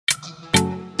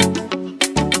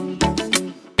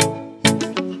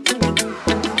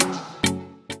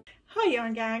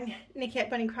yarn gang, Nikki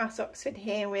at Bunny Cross Oxford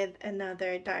here with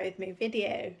another Dye With Me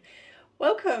video.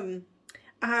 Welcome!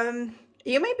 You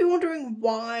may be wondering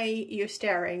why you're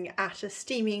staring at a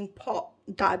steaming pot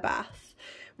dye bath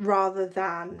rather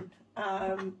than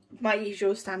my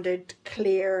usual standard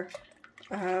clear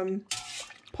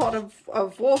pot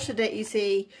of water that you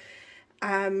see,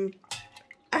 and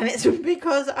it's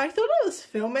because I thought I was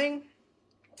filming,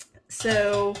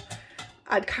 so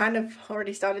I'd kind of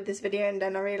already started this video and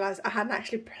then I realised I hadn't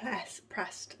actually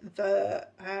pressed the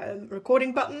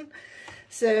recording button.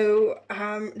 So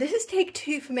this is take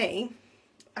 2 for me,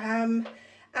 and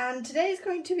today is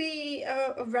going to be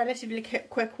a relatively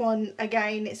quick one.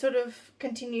 Again, it sort of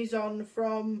continues on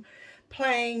from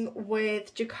playing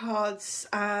with Jacquard's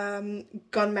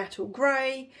gunmetal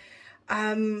grey.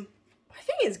 I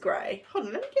think it's grey. Hold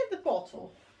on, let me get the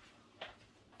bottle.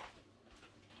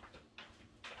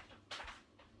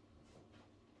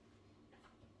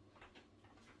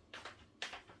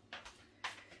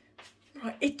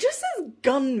 Right, it just says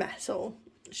gunmetal,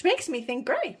 which makes me think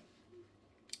grey.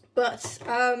 But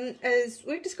as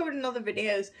we've discovered in other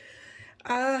videos,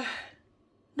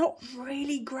 not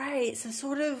really grey. It's a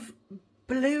sort of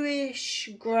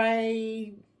bluish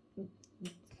grey,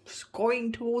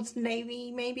 going towards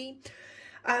navy maybe.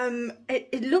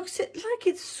 It looks like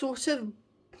it's sort of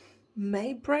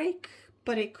may break,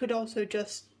 but it could also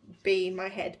just be in my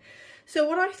head. So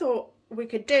what I thought we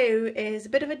could do is a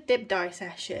bit of a dip dye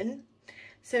session.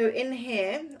 So in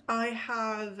here I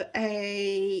have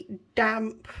a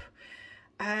damp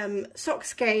sock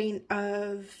skein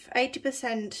of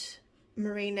 80%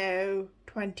 merino,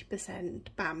 20%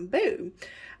 bamboo.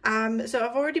 So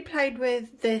I've already played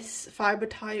with this fibre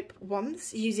type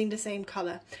once using the same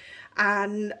colour,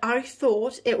 and I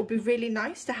thought it would be really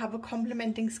nice to have a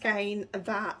complementing skein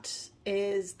that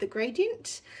is the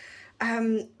gradient,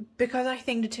 because I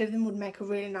think the two of them would make a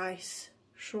really nice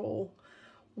shawl,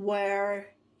 where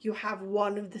you have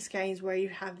one of the skeins where you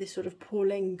have this sort of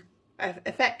pulling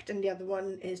effect and the other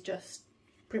one is just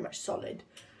pretty much solid.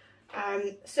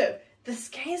 So the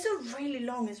skeins are really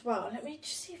long as well. Let me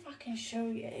just see if I can show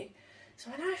you.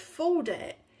 So when I fold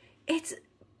it, it's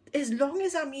as long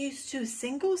as I'm used to a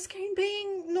single skein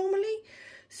being normally.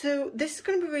 So this is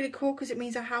going to be really cool because it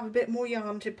means I have a bit more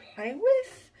yarn to play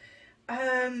with,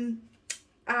 and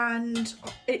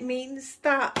it means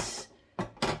that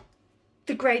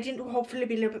the gradient will hopefully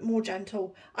be a little bit more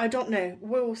gentle. I don't know,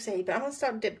 we'll see, but I'm going to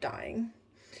start dip dyeing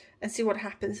and see what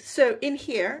happens. So in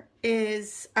here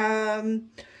is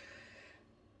 14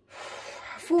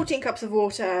 cups of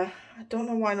water. I don't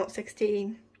know why not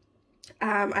 16.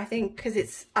 I think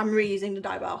because I'm reusing the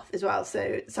dye bath as well,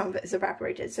 so some of it is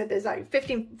evaporated. So there's like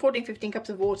 15 cups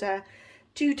of water,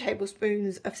 2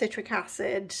 tablespoons of citric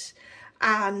acid,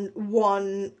 and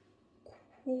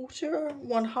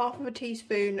 1/4 of a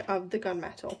teaspoon of the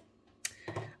gunmetal,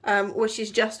 which is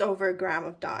just over a gram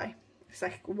of dye. It's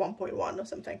like 1.1 or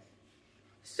something.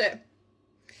 So,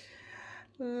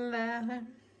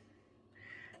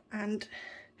 and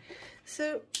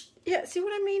so yeah, see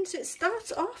what I mean? So it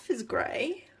starts off as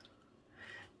grey,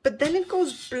 but then it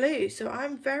goes blue. So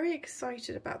I'm very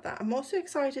excited about that. I'm also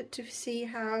excited to see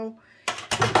how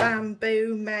the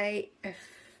bamboo may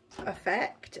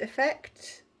affect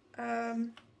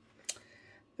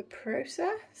the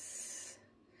process.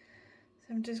 So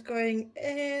I'm just going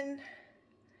in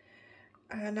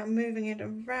and I'm moving it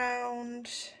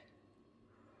around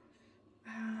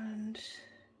and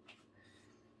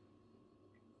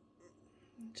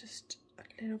just a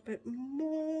little bit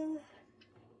more.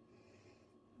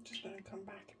 I'm just going to come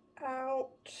back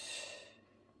out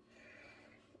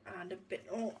and a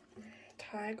bit more.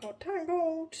 Tie got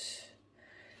tangled.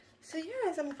 So yeah,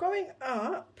 as I'm going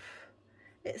up,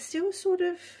 it's still sort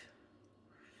of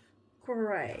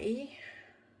grey.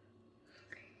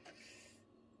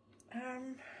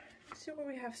 Let's see what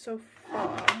we have so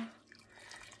far.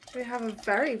 We have a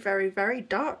very, very, very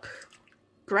dark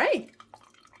grey.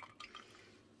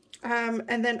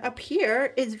 And then up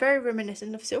here is very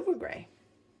reminiscent of silver grey.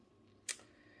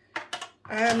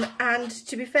 And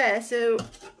to be fair, so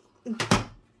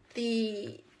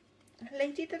the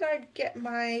lady that I get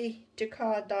my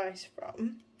Jacquard dyes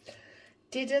from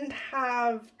didn't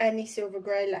have any silver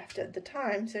grey left at the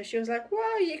time, so she was like,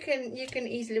 well, you can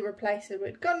easily replace it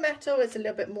with gunmetal. It's a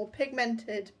little bit more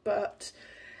pigmented, but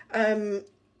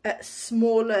at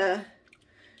smaller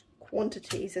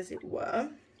quantities, as it were.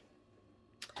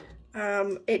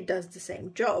 It does the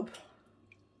same job.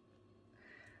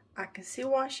 I can see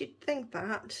why she'd think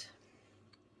that,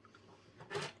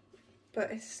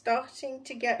 but it's starting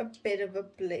to get a bit of a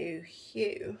blue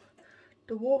hue.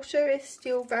 The water is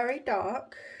still very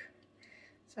dark,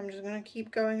 So I'm just going to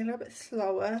keep going a little bit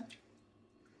slower.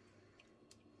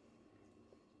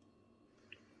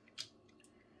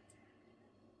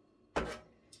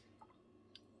 Okay.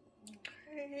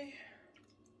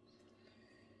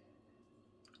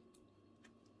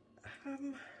 I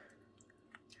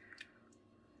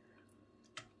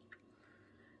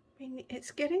mean,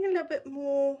 it's getting a little bit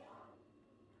more,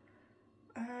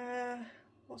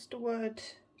 what's the word?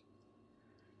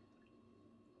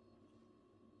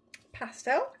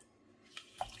 Pastel.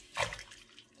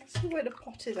 Let's see where the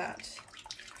pot is at.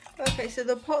 Okay, so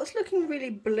the pot's looking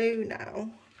really blue now.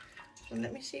 So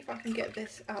let me see if I can get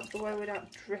this out the way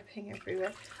without dripping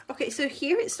everywhere. Okay, so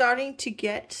here it's starting to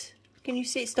get, can you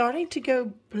see it's starting to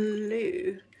go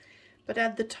blue? But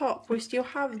at the top we still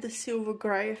have the silver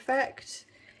grey effect.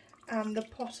 And the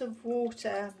pot of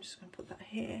water, I'm just going to put that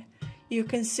here, you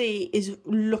can see is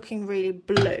looking really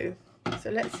blue. So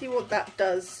let's see what that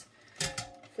does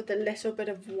for the little bit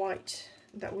of white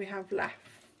that we have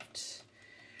left.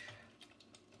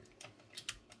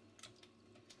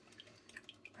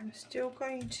 I'm still not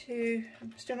going to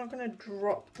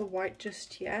drop the white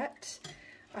just yet.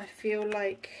 I feel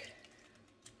like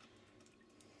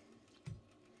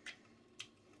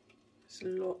there's a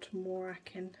lot more I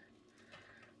can.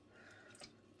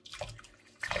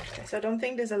 Okay, so I don't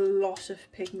think there's a lot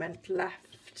of pigment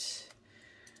left.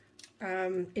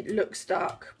 It looks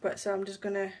dark, but so I'm just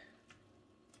gonna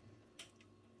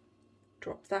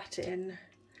drop that in,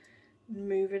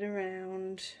 move it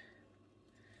around,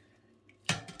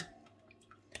 put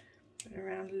it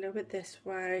around a little bit this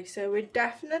way. So I'm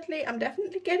definitely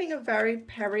getting a very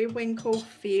periwinkle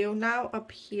feel now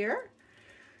up here,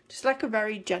 just like a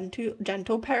very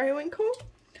gentle periwinkle.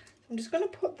 I'm just gonna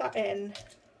put that in.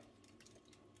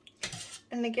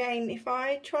 And again, if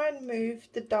I try and move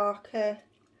the darker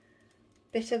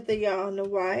bit of the yarn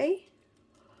away,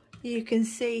 you can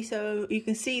see, so you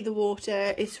can see the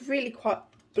water, it's really quite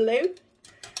blue.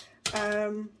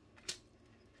 And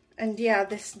yeah,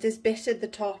 this bit at the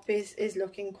top is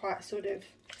looking quite sort of,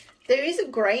 there is a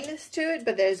greyness to it,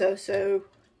 but there's also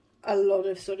a lot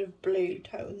of sort of blue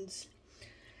tones.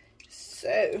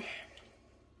 So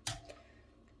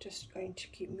just going to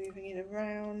keep moving it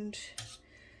around.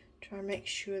 Try and make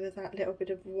sure that that little bit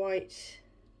of white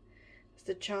has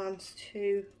the chance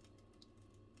to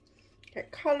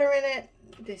get colour in it.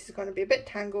 This is going to be a bit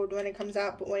tangled when it comes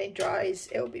out, but when it dries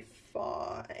it'll be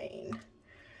fine.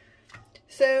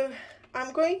 So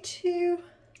I'm going to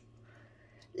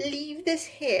leave this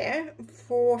here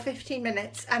for 15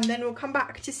 minutes and then we'll come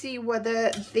back to see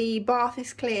whether the bath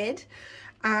is cleared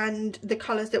and the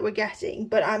colours that we're getting.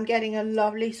 But I'm getting a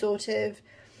lovely sort of,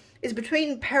 it's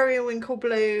between periwinkle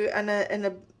blue and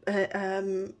a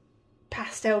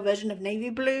pastel version of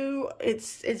navy blue.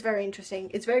 It's very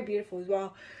interesting. It's very beautiful as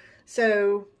well.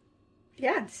 So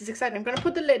yeah, this is exciting. I'm going to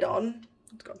put the lid on.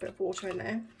 It's got a bit of water in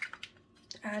there.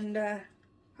 And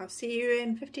I'll see you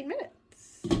in 15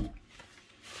 minutes.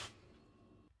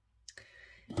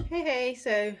 Hey,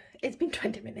 so it's been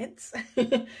 20 minutes.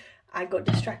 I got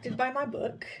distracted by my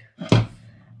book.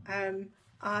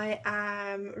 I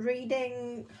am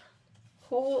reading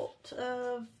Court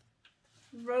of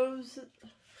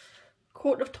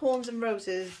Thorns and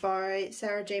Roses by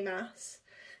Sarah J. Maas.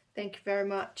 Thank you very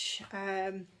much,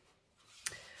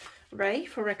 Ray,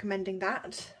 for recommending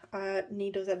that.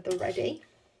 Needles at the ready.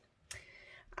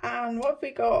 And what have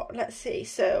we got? Let's see.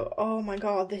 So, oh my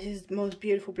god, this is the most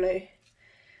beautiful blue.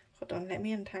 Hold on, let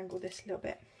me untangle this a little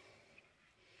bit.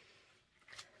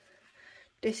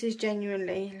 This is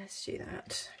genuinely, let's do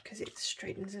that because it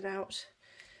straightens it out.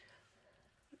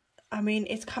 I mean,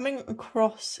 it's coming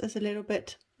across as a little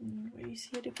bit, will you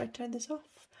see it if I turn this off?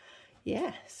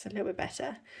 Yes, a little bit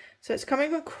better. So it's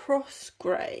coming across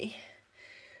grey,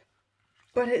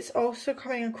 but it's also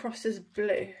coming across as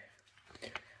blue.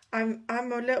 I'm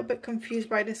a little bit confused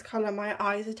by this colour. My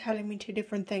eyes are telling me two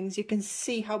different things. You can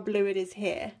see how blue it is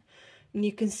here, and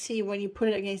you can see when you put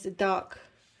it against the darker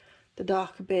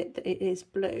bit that it is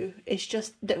blue. It's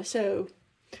just so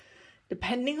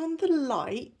depending on the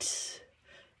light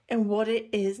and what it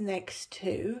is next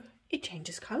to, it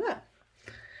changes colour.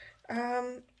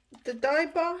 The dye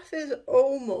bath is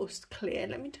almost clear.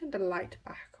 Let me turn the light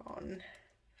back on.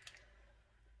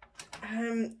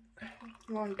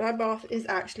 Well, dye bath is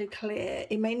actually clear.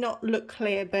 It may not look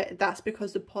clear, but that's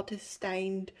because the pot is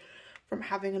stained from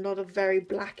having a lot of very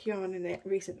black yarn in it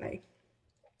recently.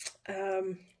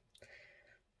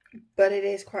 But it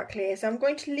is quite clear. So I'm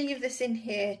going to leave this in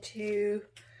here to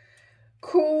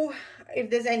cool. If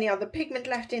there's any other pigment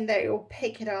left in there, it will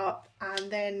pick it up,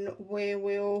 and then we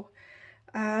will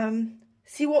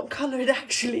see what colour it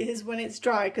actually is when it's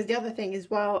dry, because the other thing as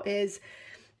well is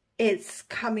it's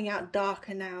coming out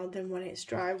darker now than when it's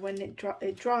dry. When it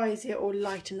dries, it will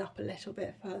lighten up a little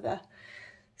bit further.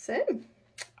 So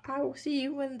I will see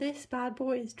you when this bad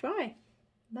boy is dry.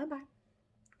 Bye bye.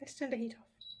 Let's turn the heat off.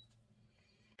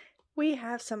 We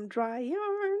have some dry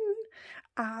yarn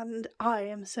and I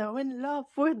am so in love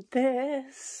with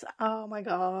this. Oh my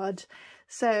god.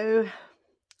 So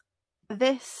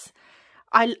this,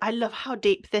 I love how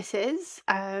deep this is,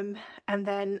 and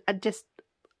then just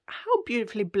how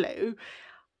beautifully blue.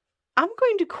 I'm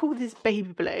going to call this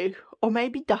baby blue or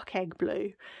maybe duck egg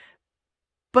blue,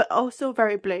 but also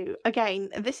very blue. Again,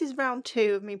 this is round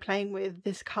 2 of me playing with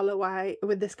this colorway,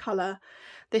 with this color.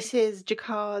 This is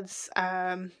Jacquard's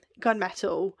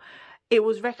gunmetal. It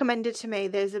was recommended to me.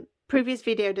 There's a previous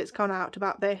video that's gone out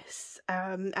about this,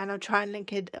 and I'll try and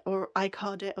link it or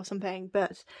iCard it or something,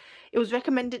 but it was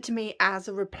recommended to me as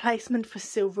a replacement for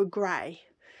silver grey.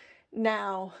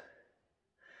 Now,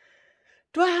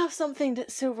 do I have something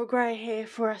that's silver grey here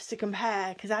for us to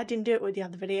compare? Because I didn't do it with the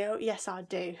other video. Yes, I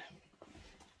do.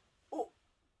 Oh.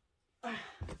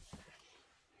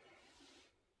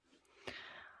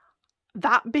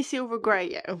 That be silver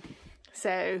grey, yo.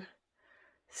 So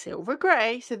silver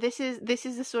grey. So this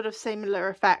is a sort of similar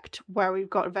effect where we've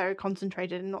got very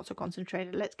concentrated and not so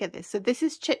concentrated. Let's get this. So this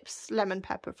is Chips Lemon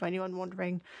Pepper, for anyone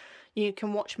wondering. You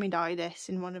can watch me dye this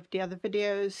in one of the other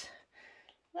videos.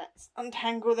 Let's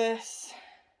untangle this.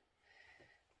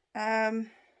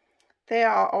 There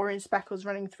are orange speckles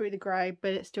running through the grey,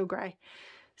 but it's still grey.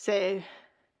 So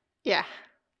yeah,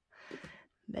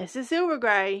 this is silver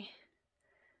grey.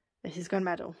 This is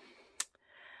gunmetal.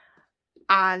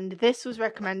 And this was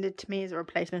recommended to me as a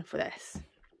replacement for this.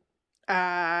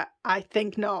 I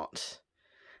think not.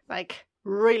 Like,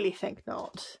 really think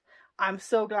not. I'm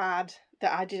so glad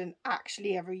that I didn't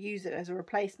actually ever use it as a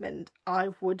replacement. I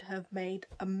would have made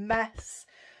a mess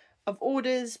of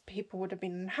orders. People would have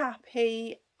been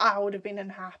unhappy. I would have been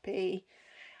unhappy.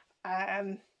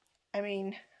 I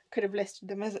mean, could have listed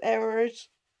them as errors,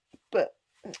 but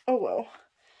oh well.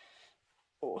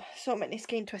 Oh, so many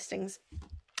skein twistings.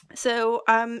 So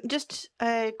just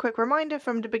a quick reminder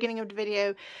from the beginning of the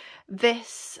video,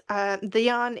 this the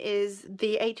yarn is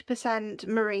the 80%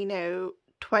 merino,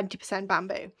 20%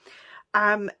 bamboo,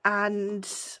 and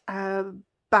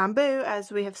bamboo,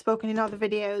 as we have spoken in other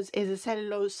videos, is a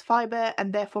cellulose fibre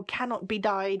and therefore cannot be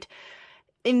dyed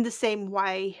in the same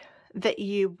way that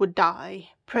you would dye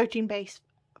protein-based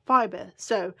fibre.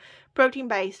 So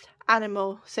protein-based,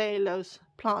 animal, cellulose,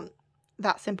 plant,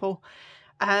 that simple.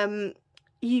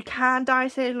 You can dye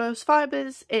cellulose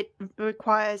fibres. It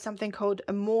requires something called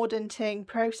a mordanting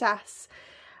process.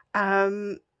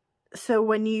 So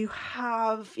when you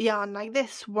have yarn like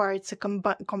this, where it's a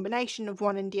combination of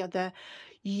one and the other,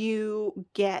 you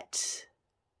get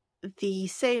the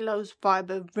cellulose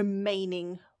fibre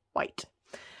remaining white.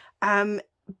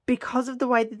 Because of the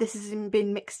way that this has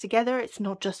been mixed together, it's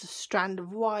not just a strand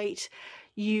of white.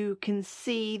 You can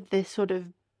see this sort of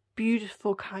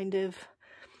beautiful kind of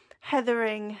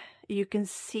heathering. You can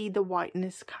see the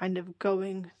whiteness kind of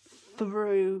going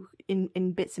through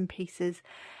in bits and pieces,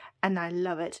 and I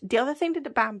love it. The other thing that the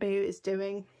bamboo is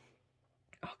doing,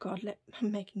 oh god,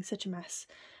 I'm making such a mess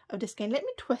of this skein. Let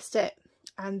me twist it,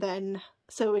 and then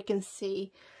so we can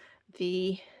see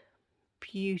the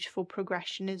beautiful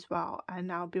progression as well,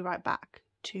 and I'll be right back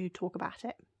to talk about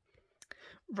it.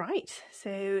 Right,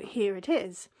 so here it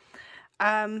is.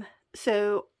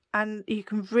 And you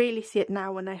can really see it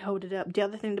now when I hold it up. The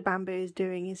other thing the bamboo is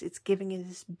doing is it's giving it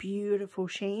this beautiful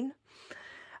sheen.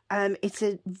 It's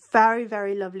a very,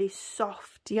 very lovely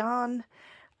soft yarn.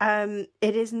 It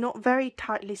is not very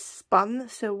tightly spun,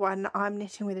 so when I'm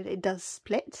knitting with it, it does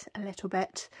split a little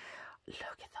bit.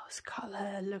 Look at those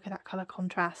colour, look at that colour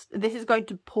contrast. This is going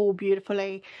to pull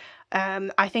beautifully.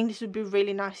 I think this would be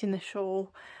really nice in the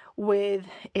shawl with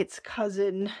its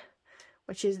cousin,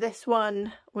 which is this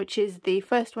one, which is the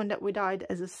first one that we dyed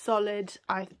as a solid.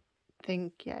 I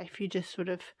think, yeah, if you just sort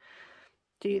of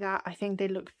do that, I think they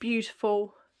look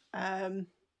beautiful. But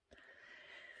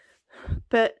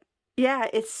yeah,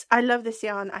 I love this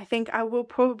yarn. I think I will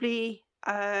probably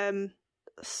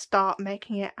start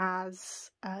making it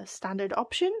as a standard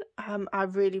option. I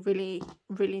really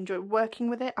enjoy working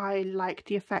with it. I like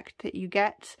the effect that you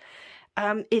get.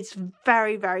 It's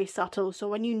very, very subtle, so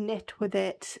when you knit with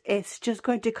it, it's just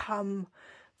going to come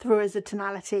through as a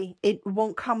tonality. It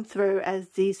won't come through as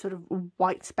these sort of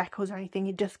white speckles or anything.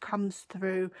 It just comes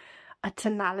through a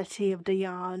tonality of the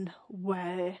yarn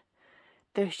where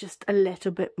there's just a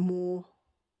little bit more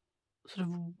sort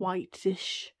of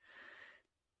whitish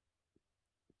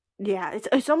yeah,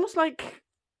 it's almost like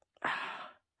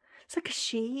it's like a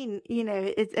sheen, you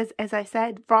know. It's as I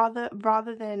said,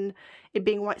 rather than it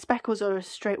being white speckles or a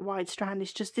straight white strand,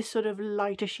 it's just this sort of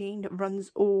lighter sheen that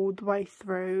runs all the way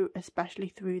through, especially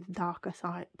through the darker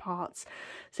side parts.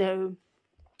 So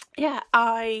yeah,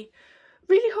 I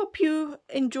really hope you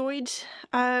enjoyed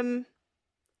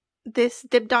this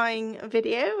dip dyeing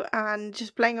video and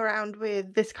just playing around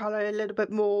with this color a little bit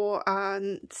more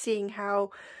and seeing how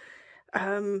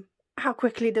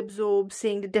quickly it absorbs,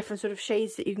 seeing the different sort of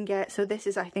shades that you can get. So this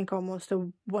is, I think, almost a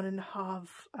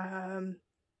 1.5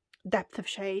 depth of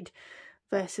shade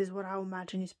versus what I would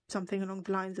imagine is something along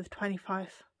the lines of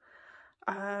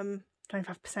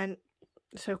 25%,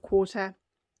 so a quarter,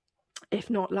 if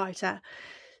not lighter.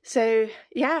 So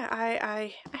yeah,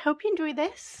 I hope you enjoy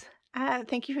this.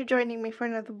 Thank you for joining me for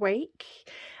another week.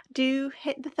 Do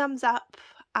hit the thumbs up.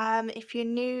 If you're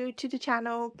new to the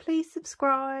channel, please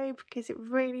subscribe because it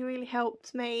really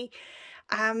helps me.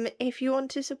 If you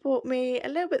want to support me a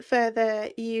little bit further,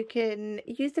 you can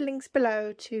use the links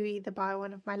below to either buy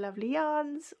one of my lovely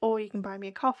yarns or you can buy me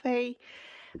a coffee.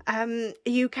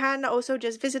 You can also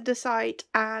just visit the site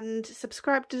and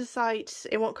subscribe to the site.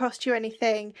 It won't cost you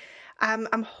anything.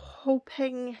 I'm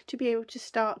hoping to be able to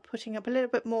start putting up a little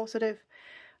bit more sort of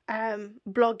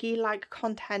bloggy like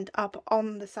content up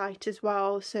on the site as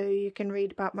well, so you can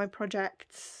read about my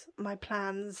projects, my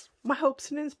plans, my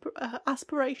hopes and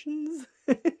aspirations,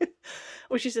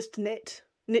 which is just to knit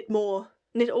more,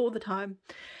 knit all the time.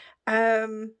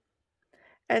 And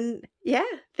yeah,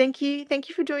 thank you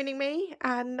for joining me,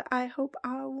 and I hope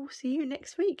I will see you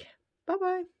next week. Bye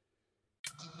bye.